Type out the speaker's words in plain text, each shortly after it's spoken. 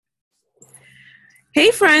Hey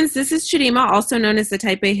friends, this is Chidima, also known as the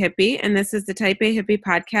Type A Hippie, and this is the Type A Hippie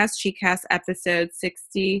podcast, ChiCast episode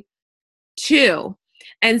 62.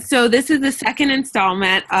 And so this is the second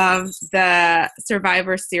installment of the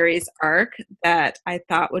Survivor Series arc that I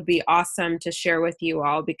thought would be awesome to share with you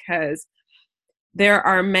all, because there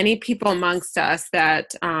are many people amongst us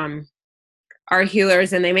that are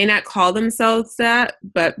healers, and they may not call themselves that,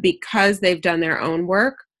 but because they've done their own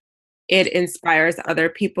work, it inspires other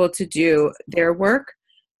people to do their work.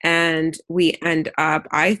 And we end up,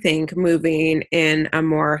 I think, moving in a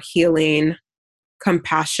more healing,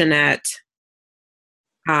 compassionate,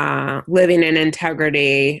 living in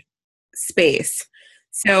integrity space.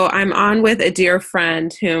 So I'm on with a dear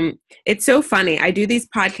friend whom, it's so funny. I do these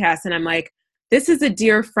podcasts and I'm like, this is a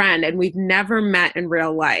dear friend and we've never met in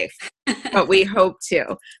real life, but we hope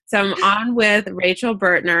to. So I'm on with Rachel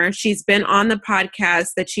Bertner. She's been on the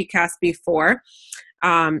podcast, the ChiCast, before,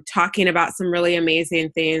 talking about some really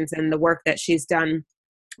amazing things and the work that she's done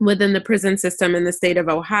within the prison system in the state of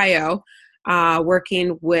Ohio,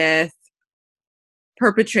 working with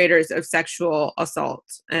perpetrators of sexual assault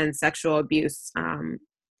and sexual abuse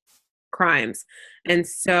crimes. And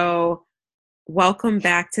so welcome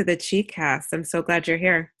back to the ChiCast. I'm so glad you're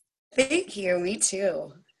here. Thank you. Me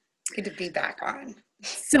too. Good to be back on.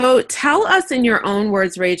 So tell us in your own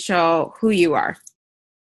words, Rachel, who you are.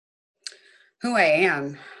 Who I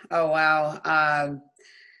am. Oh, wow.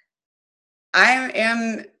 I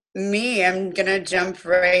am me. I'm going to jump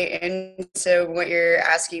right into what you're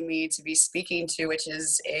asking me to be speaking to, which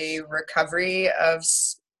is a recovery of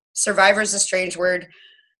survivor is a strange word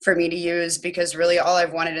for me to use, because really all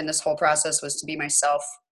I've wanted in this whole process was to be myself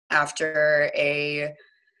after a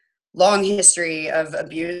long history of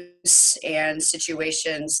abuse and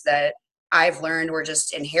situations that I've learned were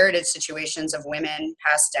just inherited situations of women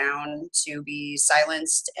passed down to be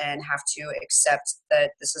silenced and have to accept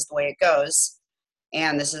that this is the way it goes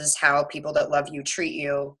and this is how people that love you treat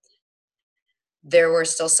you. There were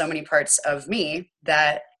still so many parts of me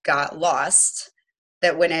that got lost,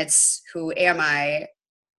 that when it's who am I,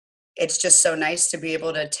 it's just so nice to be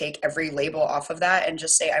able to take every label off of that and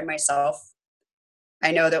just say I'm myself.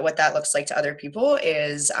 I know that what that looks like to other people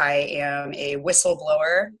is I am a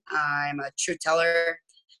whistleblower, I'm a truth teller,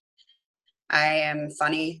 I am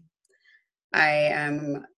funny, I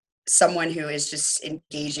am someone who is just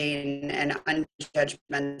engaging and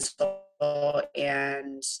unjudgmental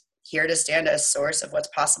and here to stand as a source of what's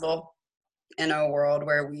possible in a world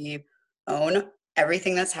where we own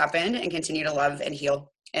everything that's happened and continue to love and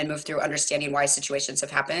heal and move through understanding why situations have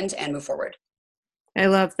happened and move forward. I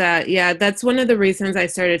love that. Yeah, that's one of the reasons I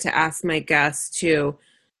started to ask my guests to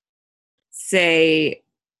say,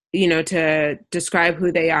 to describe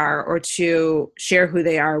who they are or to share who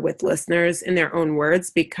they are with listeners in their own words,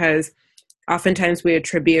 because oftentimes we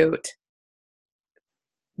attribute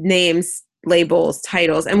names, labels,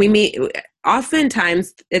 titles, and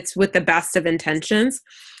oftentimes it's with the best of intentions,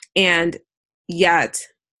 and yet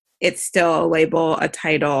it's still a label, a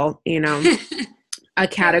title, a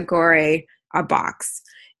category, a box.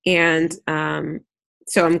 And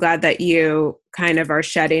so I'm glad that you kind of are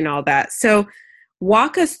shedding all that. So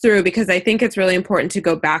walk us through, because I think it's really important to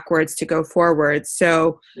go backwards to go forward.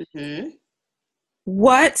 So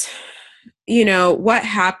what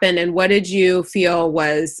happened and what did you feel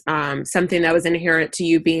was something that was inherent to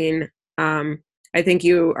you being, I think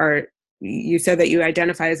you said that you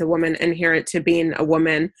identify as a woman, inherent to being a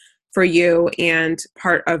woman for you and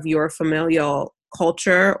part of your familial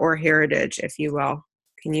culture or heritage, if you will.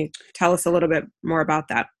 Can you tell us a little bit more about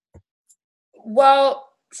that? Well,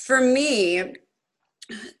 for me,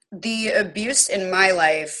 the abuse in my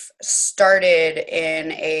life started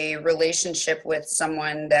in a relationship with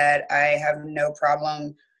someone that I have no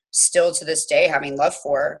problem still to this day having love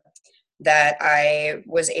for, that I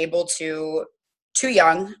was able to, too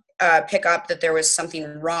young, pick up that there was something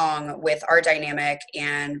wrong with our dynamic,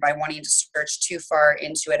 and by wanting to search too far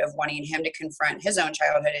into it, of wanting him to confront his own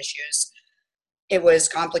childhood issues, it was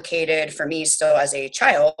complicated for me still as a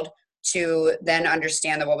child to then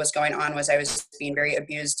understand that what was going on was I was being very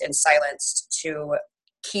abused and silenced to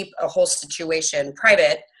keep a whole situation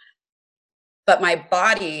private. But my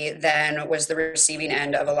body then was the receiving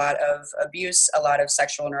end of a lot of abuse, a lot of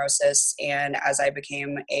sexual neurosis. And as I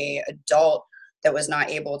became an adult that was not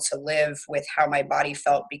able to live with how my body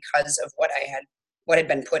felt because of what had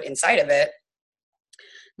been put inside of it,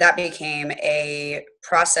 that became a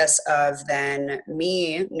process of then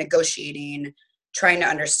me negotiating, trying to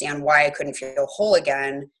understand why I couldn't feel whole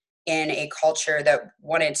again, in a culture that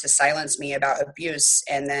wanted to silence me about abuse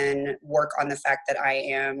and then work on the fact that I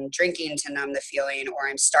am drinking to numb the feeling, or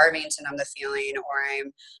I'm starving to numb the feeling, or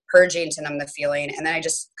I'm purging to numb the feeling. And then I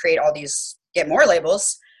just create all these, get more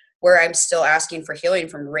labels where I'm still asking for healing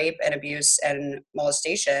from rape and abuse and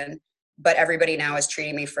molestation. But everybody now is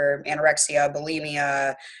treating me for anorexia,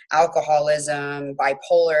 bulimia, alcoholism,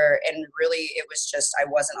 bipolar. And really, it was just, I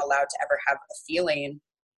wasn't allowed to ever have a feeling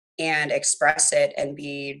and express it and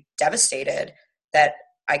be devastated that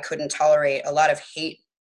I couldn't tolerate a lot of hate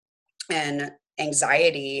and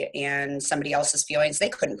anxiety and somebody else's feelings they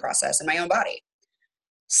couldn't process in my own body.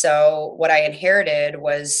 So what I inherited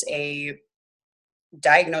was a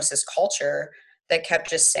diagnosis culture that kept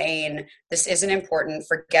just saying, this isn't important,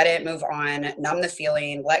 forget it, move on, numb the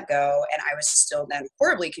feeling, let go. And I was still then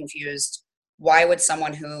horribly confused. Why would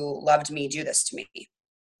someone who loved me do this to me?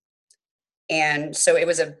 And so it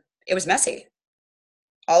was messy.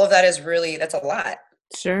 All of that is really, that's a lot.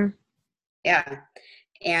 Sure. Yeah.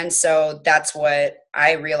 And so that's what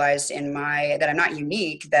I realized that I'm not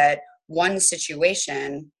unique, that one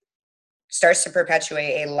situation starts to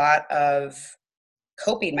perpetuate a lot of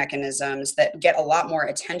coping mechanisms that get a lot more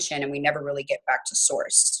attention, and we never really get back to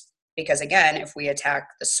source. Because again, if we attack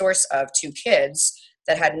the source of two kids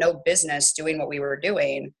that had no business doing what we were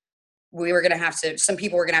doing, we were going to have to, some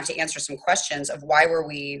people were going to have to answer some questions of why were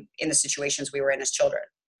we in the situations we were in as children.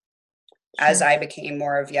 Sure. As I became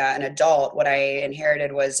more of an adult, what I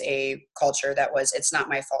inherited was a culture that was, it's not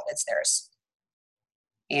my fault, it's theirs.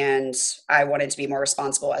 And I wanted to be more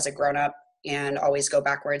responsible as a grown-up and always go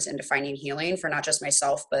backwards into finding healing for not just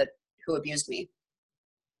myself, but who abused me.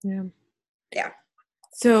 Yeah. Yeah.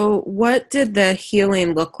 So what did the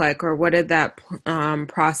healing look like, or what did that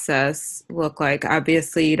process look like?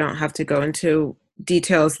 Obviously, you don't have to go into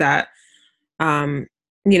details that,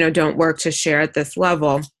 don't work to share at this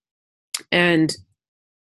level. And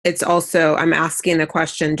it's also, I'm asking the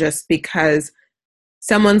question just because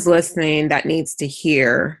someone's listening that needs to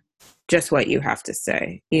hear just what you have to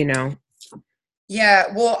say, Yeah,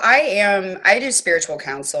 well, I do spiritual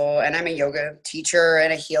counsel, and I'm a yoga teacher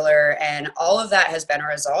and a healer, and all of that has been a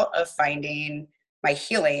result of finding my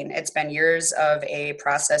healing. It's been years of a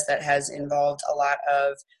process that has involved a lot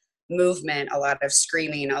of movement, a lot of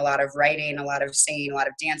screaming, a lot of writing, a lot of singing, a lot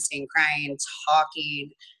of dancing, crying,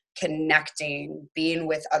 talking, connecting, being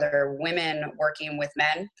with other women, working with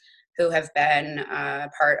men who have been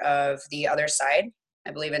part of the other side.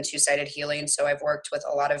 I believe in two-sided healing, so I've worked with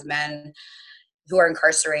a lot of men who are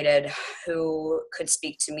incarcerated, who could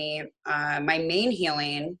speak to me. My main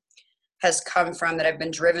healing has come from that I've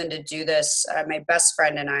been driven to do this. My best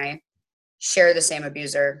friend and I share the same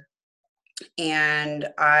abuser. And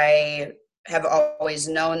I have always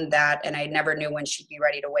known that, and I never knew when she'd be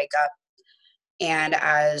ready to wake up. And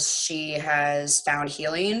as she has found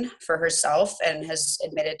healing for herself and has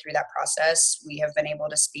admitted through that process, we have been able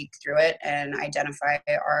to speak through it and identify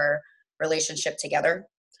our relationship together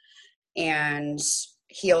and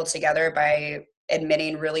heal together by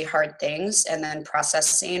admitting really hard things and then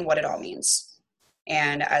processing what it all means.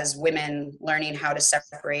 And as women, learning how to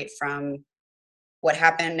separate from what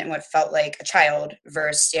happened and what felt like a child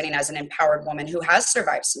versus standing as an empowered woman who has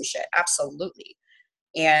survived some shit, absolutely.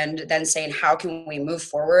 And then saying, how can we move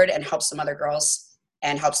forward and help some other girls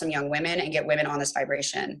and help some young women and get women on this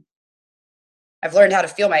vibration? I've learned how to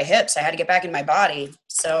feel my hips. I had to get back in my body.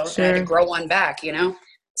 So I had to grow one back,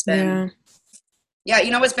 It's been,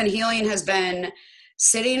 what's been healing has been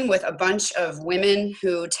sitting with a bunch of women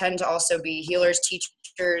who tend to also be healers,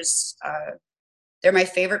 teachers. They're my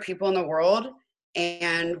favorite people in the world.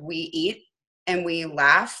 And we eat and we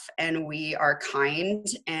laugh and we are kind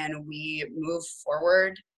and we move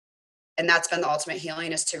forward. And that's been the ultimate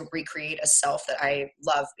healing, is to recreate a self that I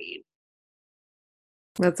love being.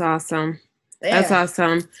 That's awesome. Yeah. That's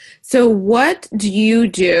awesome. So what do you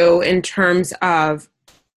do in terms of,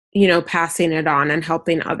 passing it on and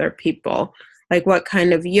helping other people? Like, what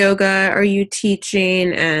kind of yoga are you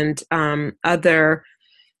teaching, and other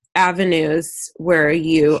avenues where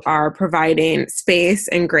you are providing space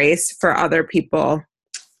and grace for other people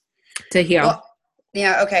to heal? Well,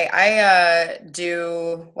 yeah, okay. I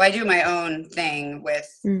do my own thing with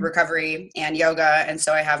recovery and yoga. And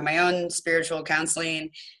so I have my own spiritual counseling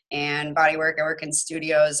and body work. I work in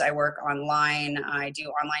studios. I work online. I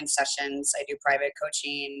do online sessions. I do private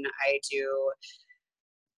coaching. I do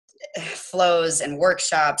flows and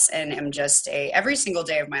workshops, and am just every single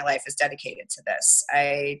day of my life is dedicated to this.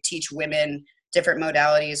 I teach women different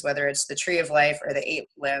modalities, whether it's the tree of life or the 8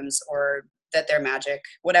 limbs or that they're magic,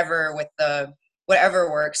 whatever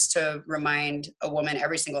works to remind a woman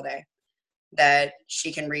every single day that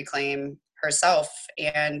she can reclaim herself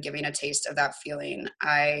and giving a taste of that feeling.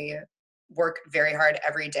 I work very hard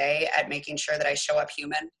every day at making sure that I show up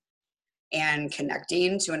human and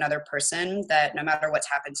connecting to another person, that no matter what's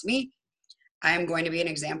happened to me, I am going to be an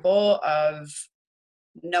example of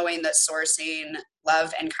knowing that sourcing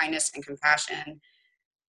love and kindness and compassion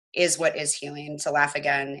is what is healing, to laugh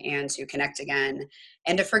again and to connect again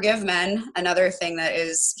and to forgive men. Another thing that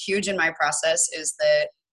is huge in my process is that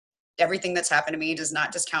everything that's happened to me does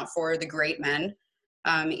not discount for the great men.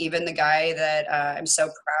 Even the guy that I'm so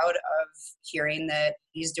proud of hearing that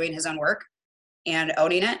he's doing his own work and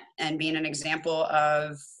owning it and being an example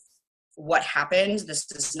of what happened.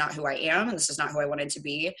 This is not who I am, and this is not who I wanted to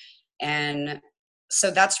be. And so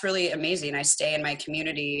that's really amazing. I stay in my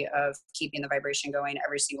community of keeping the vibration going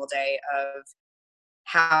every single day of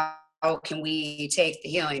how can we take the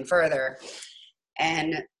healing further.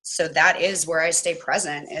 And so that is where I stay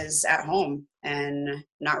present, is at home and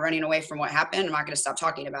not running away from what happened. I'm not going to stop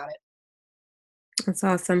talking about it. That's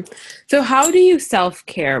awesome. So how do you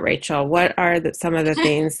self-care, Rachel? What are some of the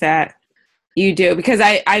things that you do? Because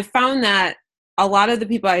I found that a lot of the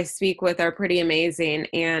people I speak with are pretty amazing,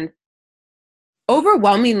 and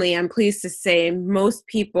overwhelmingly, I'm pleased to say most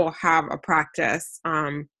people have a practice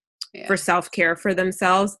for self-care for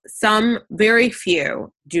themselves. Some, very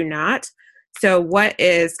few, do not. So what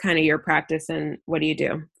is kind of your practice, and what do you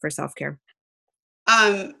do for self-care?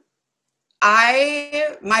 My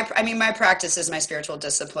practice is my spiritual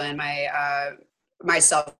discipline. My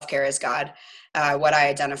self-care is God. What I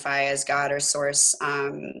identify as God or source.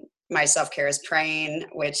 My self-care is praying,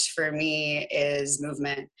 which for me is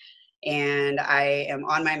movement. And I am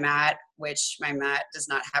on my mat, which my mat does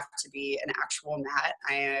not have to be an actual mat.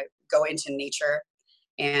 I go into nature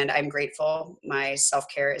and I'm grateful. My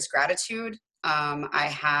self-care is gratitude. I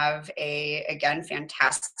have again,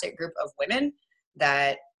 fantastic group of women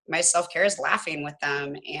that my self-care is laughing with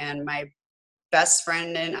them. And my best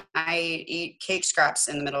friend and I eat cake scraps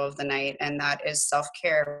in the middle of the night, and that is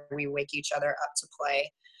self-care. We wake each other up to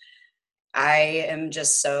play. I am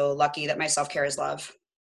just so lucky that my self-care is love.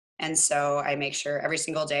 And so I make sure every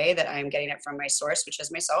single day that I'm getting it from my source, which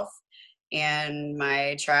is myself, and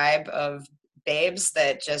my tribe of babes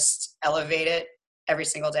that just elevate it every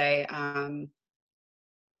single day. And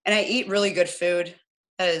I eat really good food,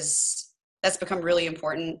 because that's become really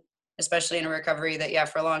important, especially in a recovery that,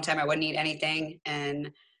 for a long time I wouldn't eat anything.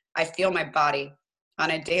 And I feel my body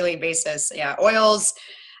on a daily basis. Yeah, oils,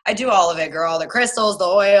 I do all of it, girl. The crystals, the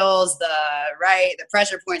oils, the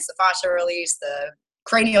pressure points, the fascia release, the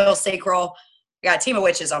cranial sacral. I got a team of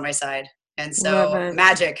witches on my side. And so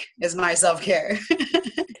magic is my self-care.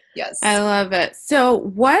 Yes. I love it. So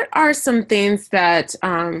what are some things that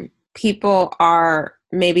people are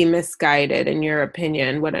maybe misguided, in your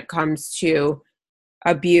opinion, when it comes to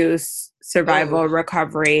abuse, survival,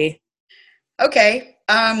 recovery? Okay.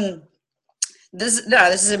 This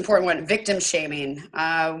is an important one. Victim shaming.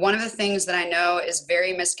 One of the things that I know is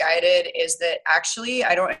very misguided is that actually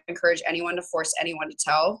I don't encourage anyone to force anyone to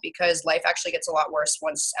tell, because life actually gets a lot worse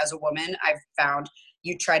once, as a woman, I've found,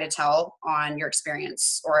 you try to tell on your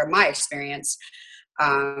experience or my experience.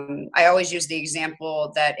 I always use the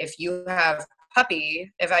example that if you have you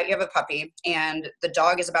have a puppy and the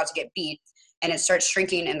dog is about to get beat and it starts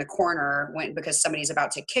shrinking in the corner because somebody's about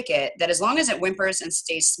to kick it, that as long as it whimpers and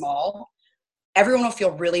stays small, everyone will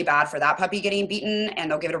feel really bad for that puppy getting beaten, and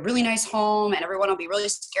they'll give it a really nice home, and everyone will be really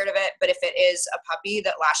scared of it. But if it is a puppy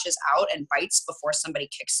that lashes out and bites before somebody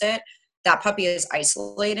kicks it, that puppy is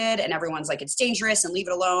isolated, and everyone's like, it's dangerous and leave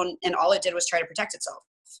it alone. And all it did was try to protect itself.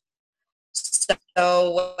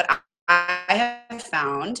 So what I have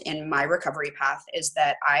found in my recovery path is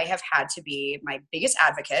that I have had to be my biggest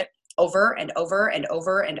advocate over and over and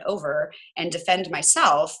over and over and defend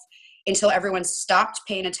myself until everyone stopped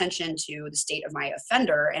paying attention to the state of my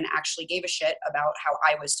offender and actually gave a shit about how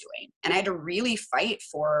I was doing. And I had to really fight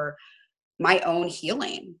for my own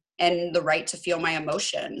healing and the right to feel my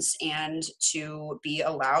emotions and to be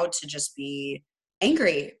allowed to just be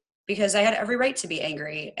angry, because I had every right to be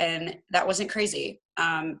angry, and that wasn't crazy.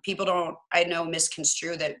 People don't, I know,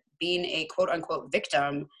 misconstrue that being a quote unquote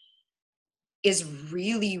victim is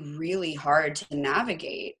really, really hard to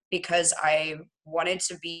navigate, because I wanted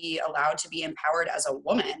to be allowed to be empowered as a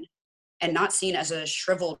woman and not seen as a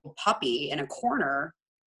shriveled puppy in a corner.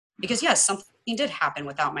 Because yes, something did happen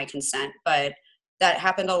without my consent, but that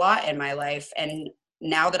happened a lot in my life. And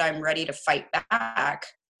now that I'm ready to fight back,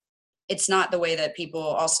 it's not the way that people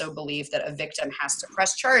also believe, that a victim has to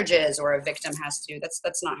press charges or a victim has to,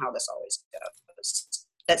 that's not how this always goes.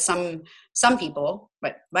 That some people,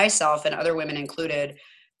 but myself and other women included,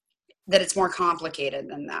 that it's more complicated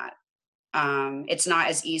than that. It's not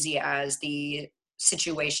as easy as the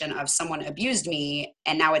situation of someone abused me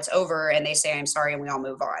and now it's over and they say I'm sorry and we all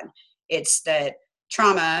move on. It's that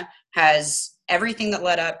trauma has everything that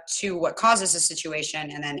led up to what causes the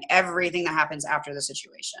situation and then everything that happens after the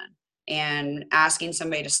situation. And asking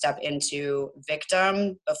somebody to step into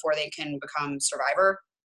victim before they can become survivor,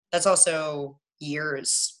 that's also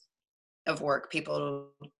years of work.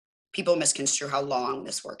 People misconstrue how long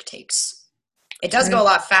this work takes. It does go a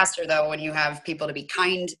lot faster though when you have people to be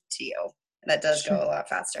kind to you. That does go a lot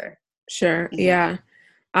faster. Sure. Mm-hmm. Yeah.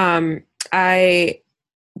 I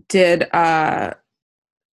did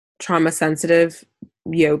trauma sensitive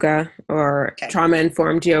yoga or trauma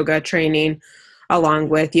informed yoga training along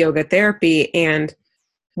with yoga therapy. And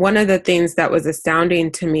one of the things that was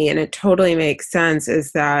astounding to me, and it totally makes sense,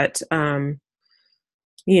 is that,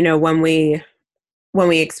 you know, when we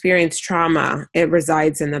experience trauma, it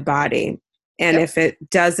resides in the body. And if it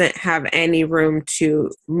doesn't have any room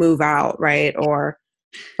to move out, right, or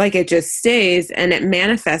like it just stays, and it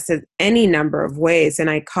manifests in any number of ways. And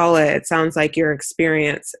I call it sounds like your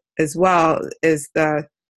experience as well, is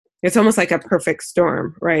it's almost like a perfect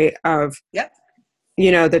storm, right? Of,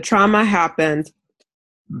 you know, the trauma happened,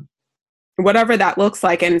 whatever that looks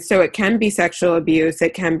like. And so it can be sexual abuse,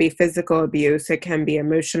 it can be physical abuse, it can be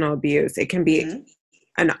emotional abuse, it can be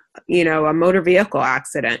a motor vehicle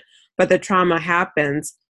accident, but the trauma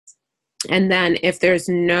happens. And then if there's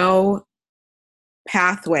no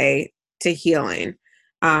pathway to healing,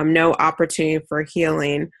 no opportunity for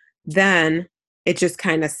healing, then it just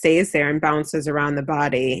kind of stays there and bounces around the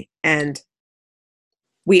body. And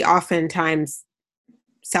we oftentimes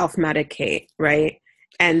self-medicate, right?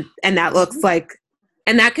 And that looks like,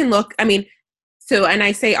 and that can look, I mean, so, and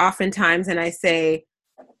I say oftentimes, and I say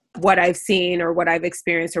what I've seen or what I've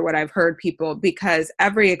experienced or what I've heard people, because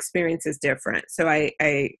every experience is different. So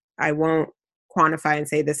I won't quantify and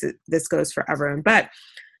say this goes for everyone, but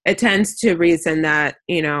it tends to reason that,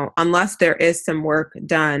 you know, unless there is some work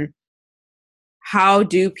done, how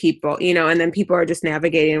do people, you know, and then people are just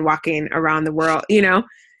navigating and walking around the world, you know,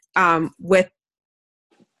 with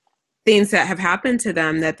things that have happened to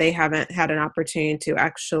them that they haven't had an opportunity to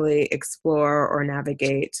actually explore or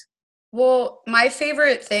navigate. Well, my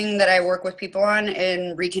favorite thing that I work with people on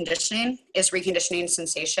in reconditioning is reconditioning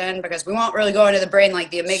sensation, because we won't really go into the brain like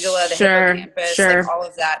the amygdala, the hippocampus, like all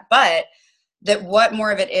of that. But that what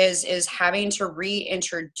more of it is having to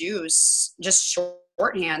reintroduce, just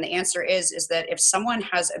shorthand. The answer is that if someone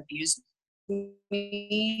has abused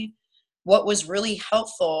me, what was really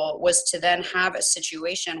helpful was to then have a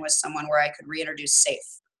situation with someone where I could reintroduce safe.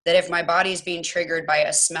 That if my body is being triggered by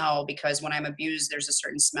a smell, because when I'm abused, there's a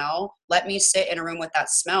certain smell, let me sit in a room with that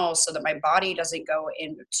smell so that my body doesn't go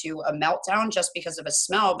into a meltdown just because of a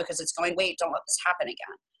smell, because it's going, wait, don't let this happen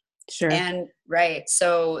again. Sure. And right.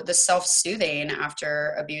 So the self-soothing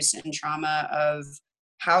after abuse and trauma of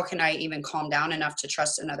how can I even calm down enough to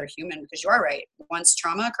trust another human? Because you are right. Once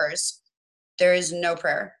trauma occurs, there is no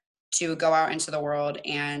prayer to go out into the world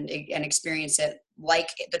and experience it like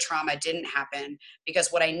the trauma didn't happen. Because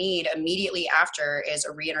what I need immediately after is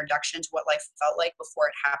a reintroduction to what life felt like before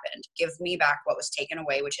it happened. Give me back what was taken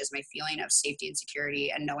away, which is my feeling of safety and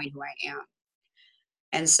security and knowing who I am.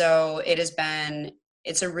 And so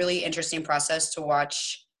it's a really interesting process to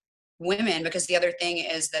watch women, because the other thing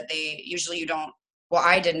is that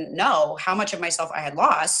I didn't know how much of myself I had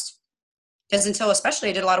lost. Because especially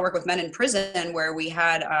I did a lot of work with men in prison, where we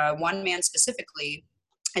had one man specifically,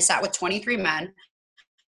 I sat with 23 men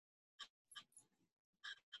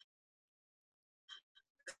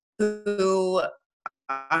who,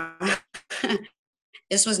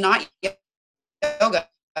 this was not yoga.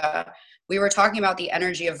 We were talking about the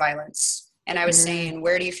energy of violence. And I was saying,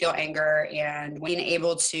 where do you feel anger? And being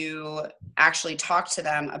able to actually talk to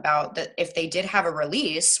them about that, if they did have a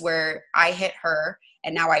release where I hit her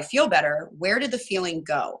and now I feel better, where did the feeling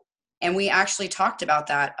go? And we actually talked about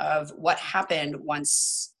that, of what happened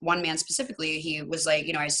once. One man specifically, he was like,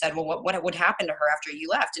 you know, I said, well, what would happen to her after you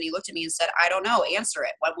left? And he looked at me and said, I don't know, answer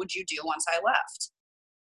it. What would you do once I left?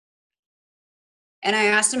 And I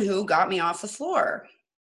asked him who got me off the floor.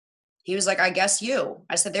 He was like, I guess you.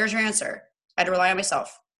 I said, there's your answer. I had to rely on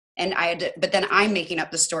myself. And but then I'm making up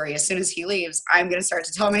the story. As soon as he leaves, I'm going to start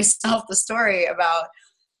to tell myself the story about,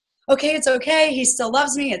 okay, it's okay. He still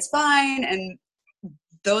loves me. It's fine. And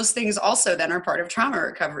those things also then are part of trauma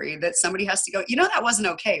recovery, that somebody has to go, you know, that wasn't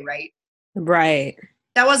okay, right? Right.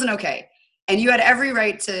 That wasn't okay. And you had every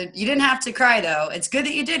right to, you didn't have to cry though. It's good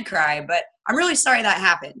that you did cry, but I'm really sorry that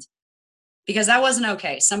happened, because that wasn't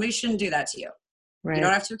okay. Somebody shouldn't do that to you. Right. You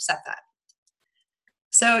don't have to accept that.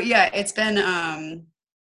 So yeah, it's been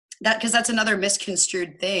that, because that's another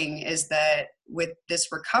misconstrued thing, is that with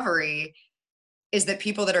this recovery, is that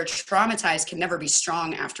people that are traumatized can never be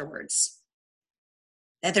strong afterwards.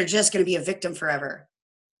 That they're just going to be a victim forever.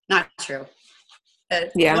 Not true.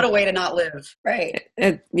 Yeah. What a way to not live. Right.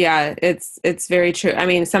 Yeah, it's very true. I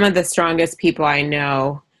mean, some of the strongest people I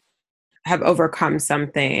know have overcome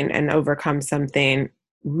something and overcome something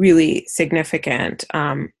really significant.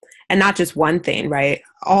 And not just one thing, right?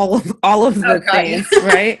 All of Oh the God. things,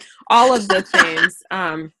 right? All of the things.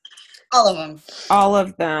 All of them. All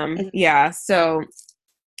of them. Yeah. So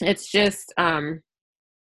it's just I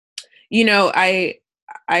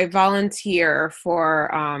volunteer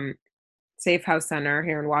for Safe House Center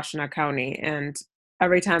here in Washtenaw County, and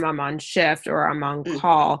every time I'm on shift or I'm on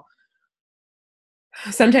call,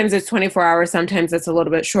 sometimes it's 24 hours, sometimes it's a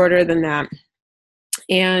little bit shorter than that.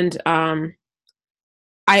 And my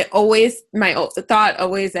thought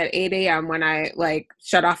always at 8 a.m. when I like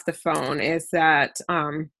shut off the phone is that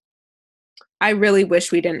I really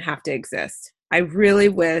wish we didn't have to exist. I really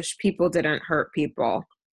wish people didn't hurt people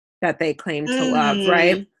that they claim to love,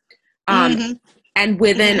 right? And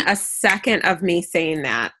within a second of me saying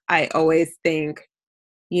that, I always think,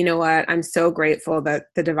 you know what? I'm so grateful that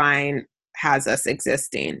the divine has us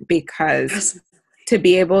existing, because to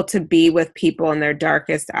be able to be with people in their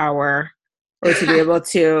darkest hour, or to be able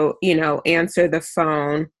to, answer the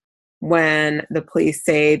phone when the police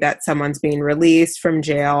say that someone's being released from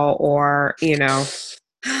jail, or,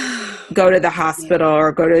 go to the hospital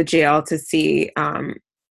or go to jail to see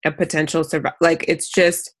a potential survivor. Like, it's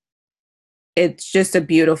just a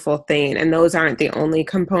beautiful thing. And those aren't the only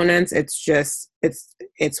components.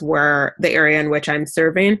 It's where the area in which I'm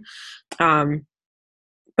serving.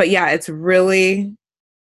 But yeah, it's really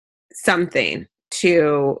something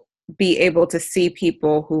to be able to see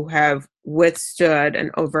people who have withstood and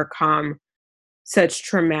overcome such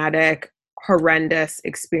traumatic, horrendous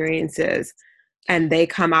experiences, and they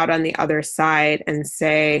come out on the other side and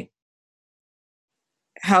say,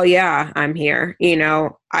 hell yeah, I'm here.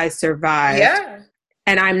 I survived. Yeah.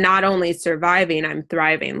 And I'm not only surviving, I'm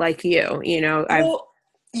thriving, like you.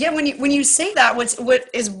 Yeah, when you say that, what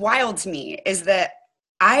is wild to me is that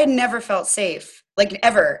I had never felt safe, like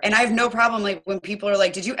ever. And I have no problem, like, when people are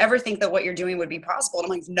like, did you ever think that what you're doing would be possible? And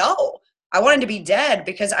I'm like, no. I wanted to be dead,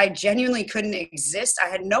 because I genuinely couldn't exist. I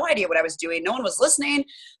had no idea what I was doing. No one was listening.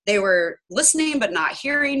 They were listening but not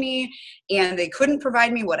hearing me, and they couldn't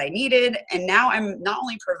provide me what I needed. And now I'm not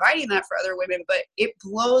only providing that for other women, but it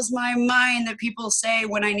blows my mind that people say,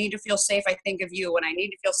 when I need to feel safe, I think of you. When I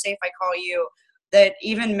need to feel safe, I call you. That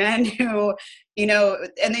even men who,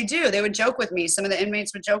 and they would joke with me. Some of the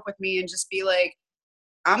inmates would joke with me and just be like,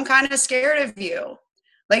 I'm kind of scared of you.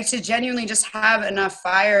 Like, to genuinely just have enough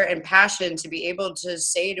fire and passion to be able to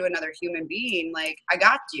say to another human being, like, I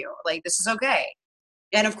got you, like, this is okay.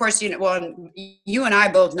 And of course, you and I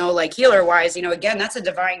both know, like, healer wise, again, that's a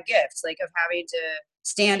divine gift, like, of having to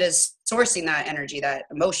stand as sourcing that energy, that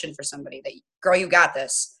emotion for somebody, that, girl, you got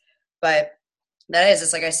this. But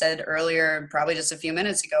it's like I said earlier, probably just a few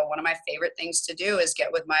minutes ago, one of my favorite things to do is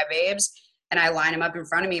get with my babes, and I line them up in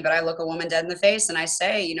front of me, but I look a woman dead in the face and I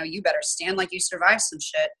say, you better stand like you survived some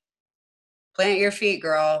shit. Plant your feet,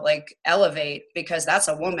 girl, like, elevate, because that's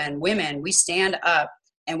a woman. Women, we stand up,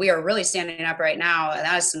 and we are really standing up right now. And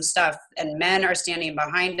that is some stuff. And men are standing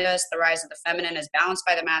behind us. The rise of the feminine is balanced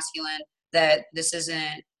by the masculine. That this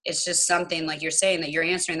isn't, it's just something, like you're saying, that you're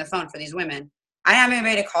answering the phone for these women. I haven't even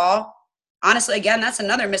made a call. Honestly, again, that's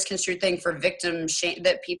another misconstrued thing for victim shame,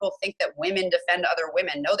 that people think that women defend other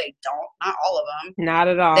women. No, they don't. Not all of them. Not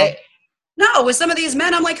at all. No, with some of these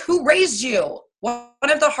men, I'm like, who raised you? One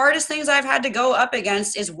of the hardest things I've had to go up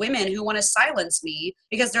against is women who want to silence me,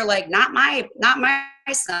 because they're like, not my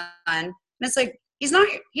son. And it's like,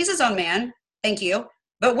 he's his own man. Thank you.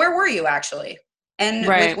 But where were you actually? And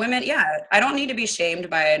with women, I don't need to be shamed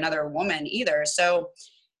by another woman either. So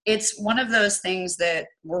it's one of those things that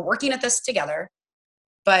we're working at this together,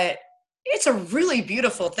 but it's a really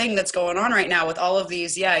beautiful thing that's going on right now with all of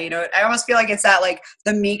these. I almost feel like it's that, like,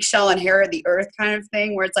 the meek shall inherit the earth kind of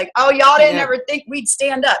thing, where it's like, oh, y'all didn't ever think we'd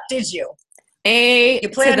stand up, did you? You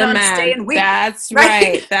planned on staying weak. That's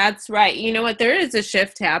right. That's right. You know what? There is a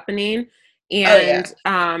shift happening. And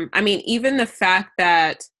I mean, even the fact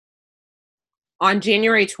that on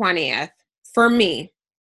January 20th, for me,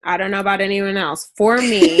 I don't know about anyone else, for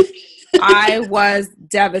me, I was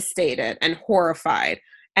devastated and horrified.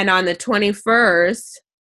 And on the 21st,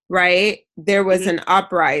 right, there was an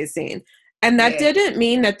uprising. And that didn't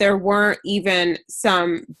mean that there weren't even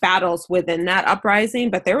some battles within that uprising,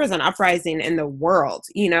 but there was an uprising in the world,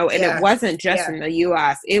 and it wasn't just in the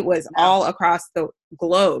US, it was all across the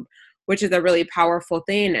globe, which is a really powerful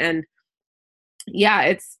thing. And yeah,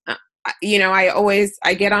 it's,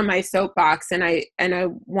 I get on my soapbox and I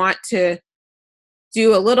want to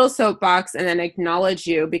do a little soapbox and then acknowledge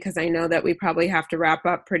you, because I know that we probably have to wrap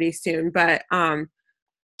up pretty soon. But,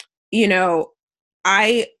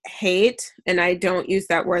 I hate, and I don't use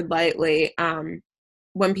that word lightly,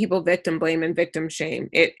 when people victim blame and victim shame.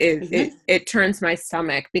 It turns my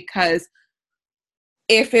stomach, because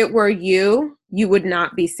if it were you, you would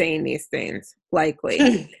not be saying these things,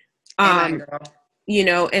 likely. Amen,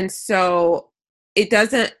 girl. And so it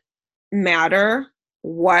doesn't matter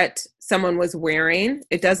what someone was wearing.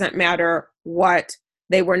 It doesn't matter what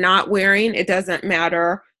they were not wearing. It doesn't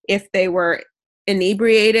matter if they were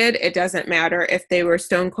inebriated. It doesn't matter if they were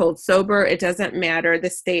stone cold sober. It doesn't matter the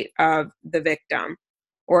state of the victim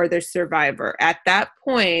or the survivor. At that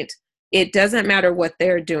point, it doesn't matter what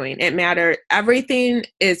they're doing. It matters. Everything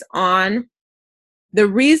is on. The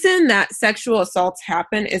reason that sexual assaults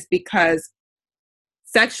happen is because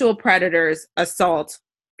sexual predators assault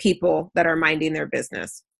people that are minding their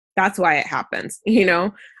business. That's why it happens.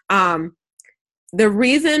 The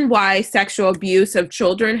reason why sexual abuse of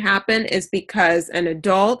children happen is because an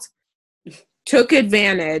adult took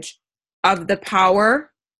advantage of the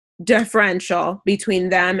power differential between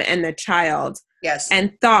them and the child. Yes.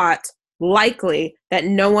 And thought likely that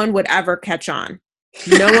no one would ever catch on.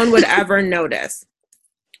 No one would ever notice.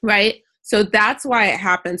 Right? So that's why it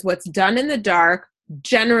happens. What's done in the dark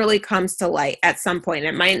generally comes to light at some point.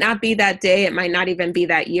 It might not be that day. It might not even be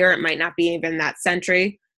that year. It might not be even that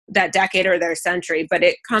century, that decade, or their century, but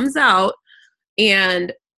it comes out.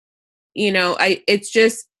 And,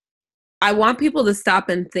 I want people to stop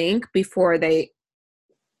and think before they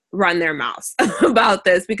run their mouths about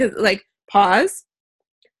this, because pause.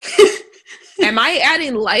 Am I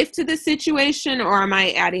adding life to the situation, or am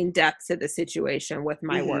I adding death to the situation with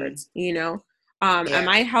my words? Am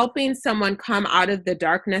I helping someone come out of the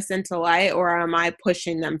darkness into light, or am I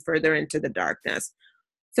pushing them further into the darkness?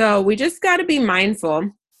 So we just got to be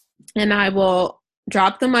mindful, and I will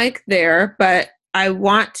drop the mic there, but I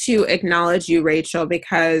want to acknowledge you, Rachel,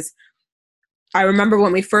 because I remember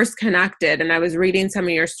when we first connected and I was reading some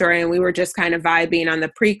of your story, and we were just kind of vibing on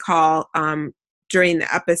the pre-call during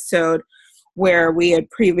the episode where we had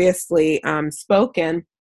previously spoken.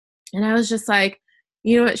 And I was just like,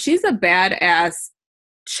 you know what? She's a badass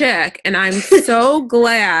chick. And I'm so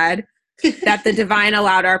glad that the divine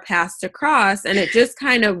allowed our paths to cross. And it just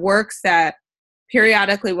kind of works that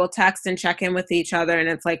periodically we'll text and check in with each other, and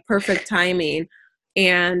it's like perfect timing.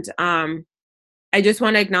 And I just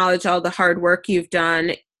want to acknowledge all the hard work you've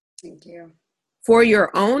done. Thank you. For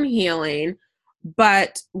your own healing.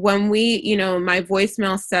 But when my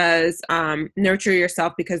voicemail says, nurture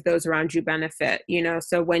yourself because those around you benefit,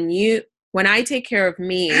 so when I take care of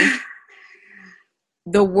me,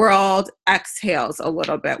 the world exhales a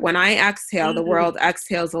little bit. When I exhale, the world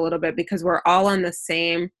exhales a little bit, because we're all on the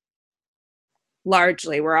same,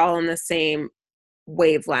 largely, we're all on the same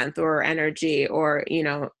wavelength or energy or,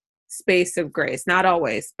 space of grace. Not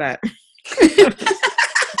always, but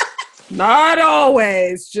not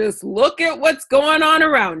always. Just look at what's going on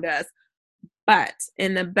around us. But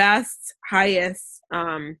in the best, highest,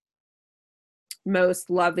 most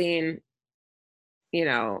loving,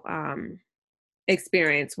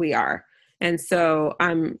 experience we are. And so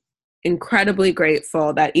I'm incredibly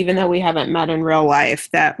grateful that even though we haven't met in real life,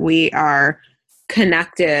 that we are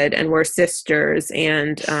connected and we're sisters.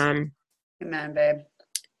 And amen, babe.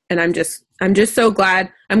 And I'm just so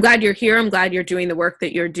glad. I'm glad you're here. I'm glad you're doing the work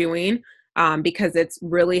that you're doing, because it's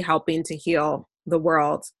really helping to heal the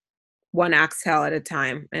world one exhale at a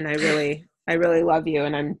time. And I really love you.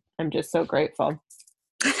 And I'm just so grateful.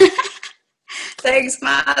 Thanks,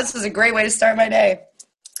 Ma. This was a great way to start my day.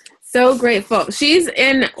 So grateful. She's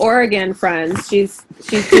in Oregon, friends. She's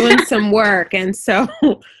doing some work. And so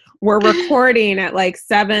we're recording at like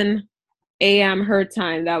 7 a.m. her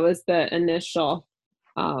time. That was the initial,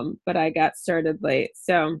 but I got started late.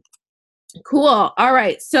 So cool. All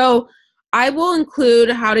right. So I will include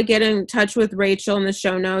how to get in touch with Rachel in the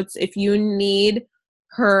show notes. If you need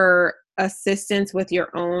her assistance with your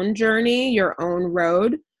own journey, your own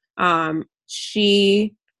road,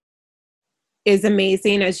 she is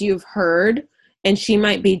amazing, as you've heard, and she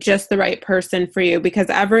might be just the right person for you, because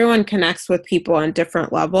everyone connects with people on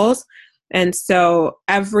different levels. And so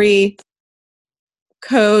every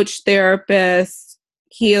coach, therapist,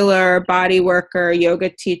 healer, body worker, yoga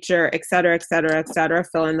teacher, et cetera, et cetera, et cetera,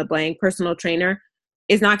 fill in the blank, personal trainer,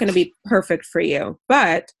 is not going to be perfect for you.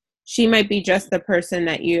 But she might be just the person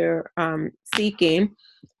that you're seeking.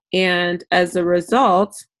 And as a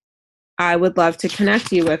result, I would love to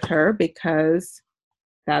connect you with her because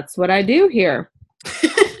that's what I do here.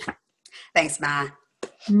 Thanks, Ma.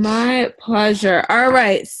 My pleasure. All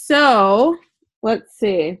right. So let's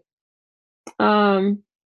see. All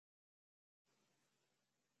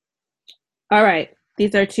right.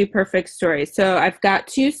 These are two perfect stories. So I've got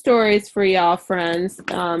two stories for y'all, friends,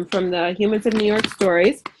 from the Humans of New York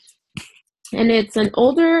stories. And it's an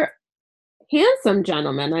older, handsome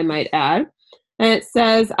gentleman, I might add. And it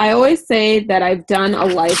says, I always say that I've done a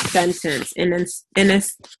life sentence in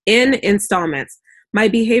installments. My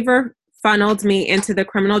behavior funneled me into the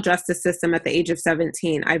criminal justice system at the age of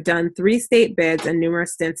 17. I've done 3 state bids and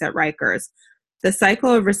numerous stints at Rikers. The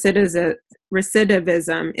cycle of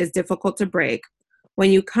recidivism is difficult to break.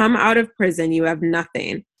 When you come out of prison, you have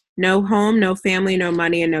nothing. No home, no family, no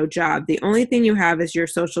money, and no job. The only thing you have is your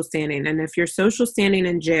social standing. And if your social standing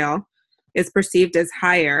in jail is perceived as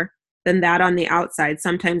higher than that on the outside,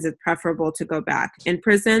 sometimes it's preferable to go back. In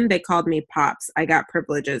prison, they called me Pops. I got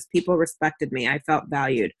privileges. People respected me. I felt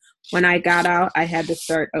valued. When I got out, I had to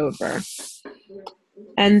start over.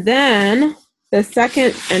 And then the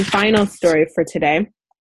second and final story for today.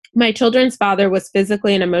 My children's father was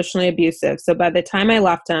physically and emotionally abusive, so by the time I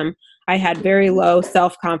left him, I had very low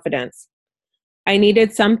self-confidence. I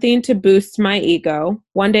needed something to boost my ego.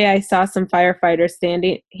 One day I saw some firefighters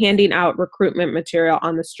handing out recruitment material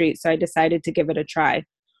on the street, so I decided to give it a try.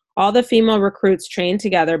 All the female recruits trained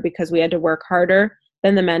together because we had to work harder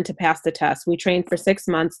than the men to pass the test. We trained for 6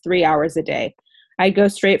 months, 3 hours a day. I'd go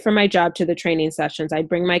straight from my job to the training sessions. I'd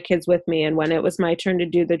bring my kids with me, and when it was my turn to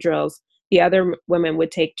do the drills, the other women would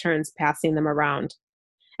take turns passing them around.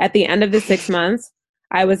 At the end of the 6 months,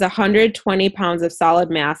 I was 120 pounds of solid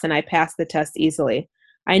mass, and I passed the test easily.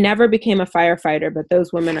 I never became a firefighter, but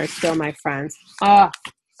those women are still my friends. Oh,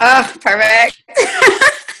 perfect.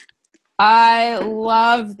 I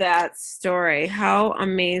love that story. How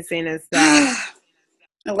amazing is that?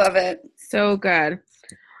 I love it. So good.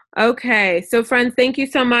 Okay, so friends, thank you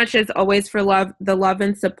so much as always for the love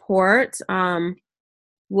and support.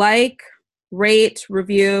 Like, rate,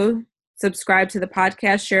 review, subscribe to the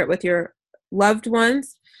podcast, share it with your loved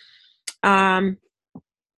ones. I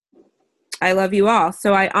love you all.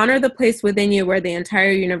 So I honor the place within you where the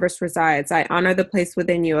entire universe resides. I honor the place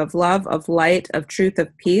within you of love, of light, of truth, of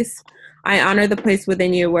peace. I honor the place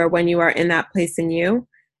within you where when you are in that place in you,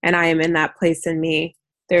 and I am in that place in me,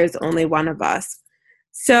 there's only one of us.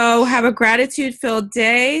 So have a gratitude-filled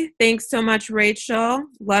day. Thanks so much, Rachel.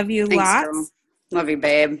 Love you lots. Girl. Love you,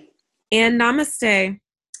 babe. And namaste.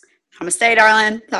 Namaste, darling.